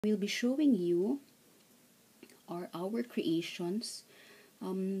We'll be showing you our creations.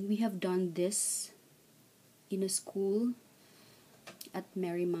 We have done this in a school at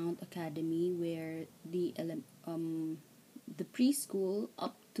Marymount Academy where the preschool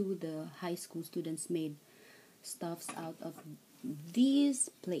up to the high school students made stuffs out of these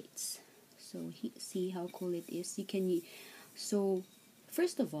plates. So see how cool it is. So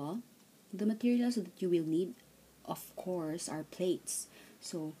first of all, the materials that you will need, of course, are plates.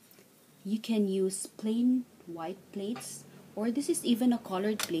 So you can use plain white plates, or this is even a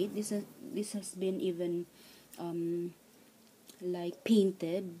colored plate. This has been even like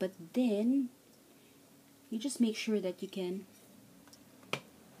painted, but then you just make sure that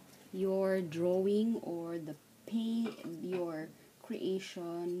your drawing or the paint, your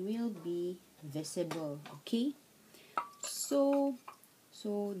creation will be visible. Okay, so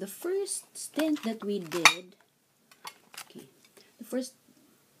the first stint that we did, okay, the first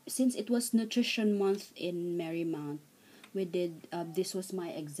since it was Nutrition Month in Marymount, we did, this was my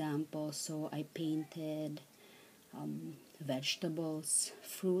example. So I painted vegetables,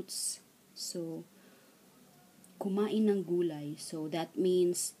 fruits. So, kumain ng gulay. So that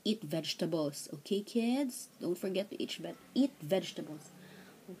means eat vegetables. Okay, kids? Don't forget to eat vegetables.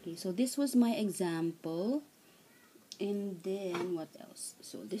 Okay, so this was my example. And then, what else?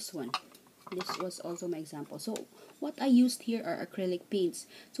 So this one. This was also my example. So what I used here are acrylic paints.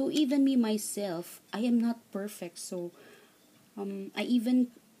 So even me myself, I am not perfect. So I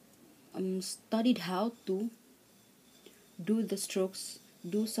even studied how to do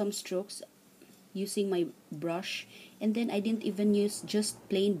some strokes using my brush. And then I didn't even use just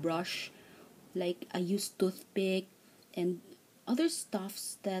plain brush. Like I used toothpick and other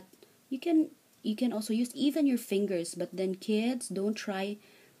stuffs that you can also use, even your fingers. But then kids, don't try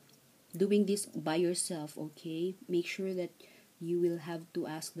doing this by yourself. Okay, make sure that you will have to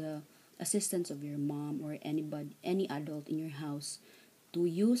ask the assistance of your mom or any adult in your house to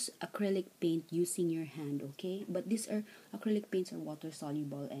use acrylic paint using your hand. Okay, but these are acrylic paints are water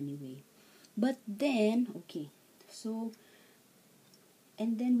soluble anyway. But then, okay, so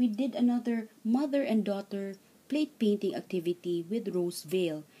and then we did another mother and daughter plate painting activity with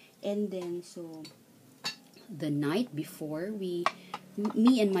Rosevale. And then so the night before,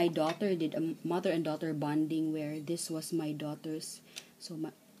 me and my daughter did a mother and daughter bonding, where this was my daughter's. So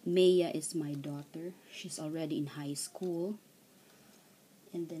Maya is my daughter. She's already in high school.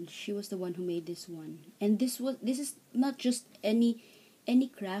 And then she was the one who made this one. And this is not just any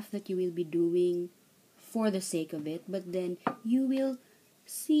craft that you will be doing for the sake of it, but then you will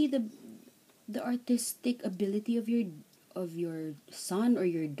see the artistic ability of your son or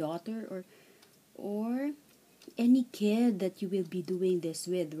your daughter, or any kid that you will be doing this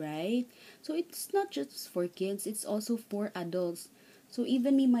with, right? So it's not just for kids, it's also for adults. So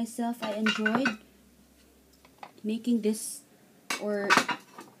even me myself, I enjoyed making this or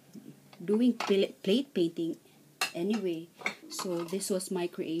doing plate painting anyway. So this was my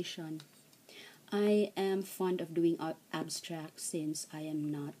creation. I am fond of doing abstract, since I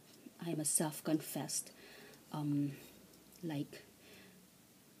am a self-confessed like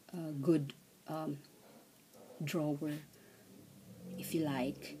a good drawer, if you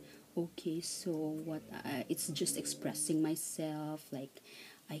like. Okay, so it's just expressing myself. Like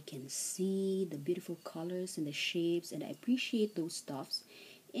I can see the beautiful colors and the shapes, and I appreciate those stuffs.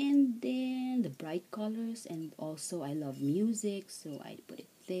 And then the bright colors, and also I love music, so I put it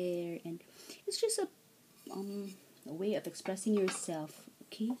there. And it's just a way of expressing yourself.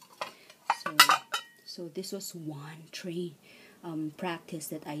 Okay, so this was one practice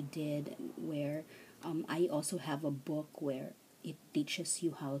that I did, where I also have a book where it teaches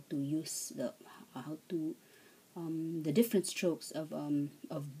you how to use the different strokes of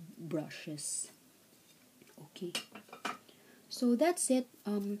brushes. Okay, so that's it.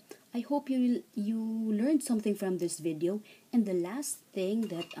 I hope you learned something from this video. And the last thing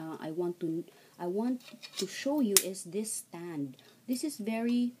that I want to show you is this stand. This is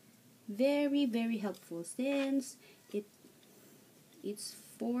very, very, very helpful, since it's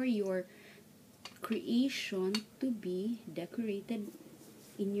for your creation to be decorated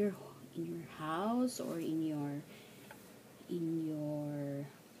in your house, or in your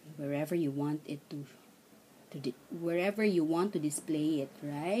wherever you want it wherever you want to display it,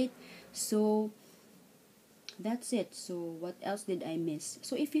 right? So that's it. So what else did I miss?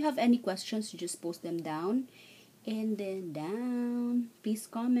 So if you have any questions, you just post them down, and then please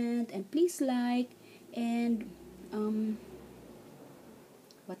comment, and please like. And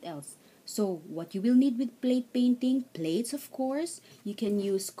what else? So what you will need with plate painting: plates, of course. You can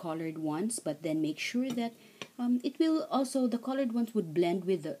use colored ones, but then make sure that It will also, the colored ones would blend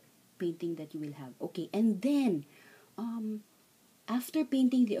with the painting that you will have. Okay, and then um, after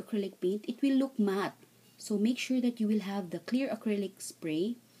painting the acrylic paint, it will look matte. So make sure that you will have the clear acrylic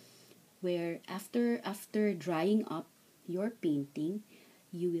spray, where after drying up your painting,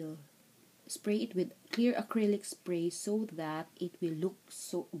 you will spray it with clear acrylic spray so that it will look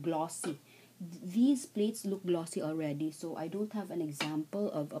so glossy. These plates look glossy already, so I don't have an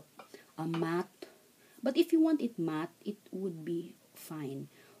example of a matte. But if you want it matte, it would be fine.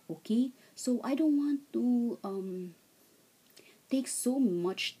 Okay, so I don't want to take so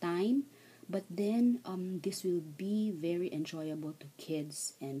much time, but then this will be very enjoyable to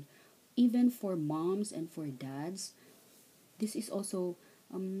kids, and even for moms and for dads. This is also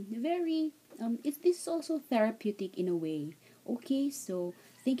very this is also therapeutic in a way. Okay, so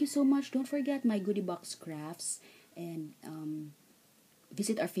thank you so much. Don't forget my goodie box crafts, and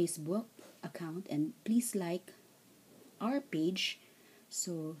visit our Facebook account, and please like our page.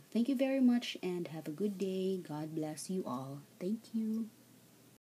 So thank you very much and have a good day. God bless you all. Thank you.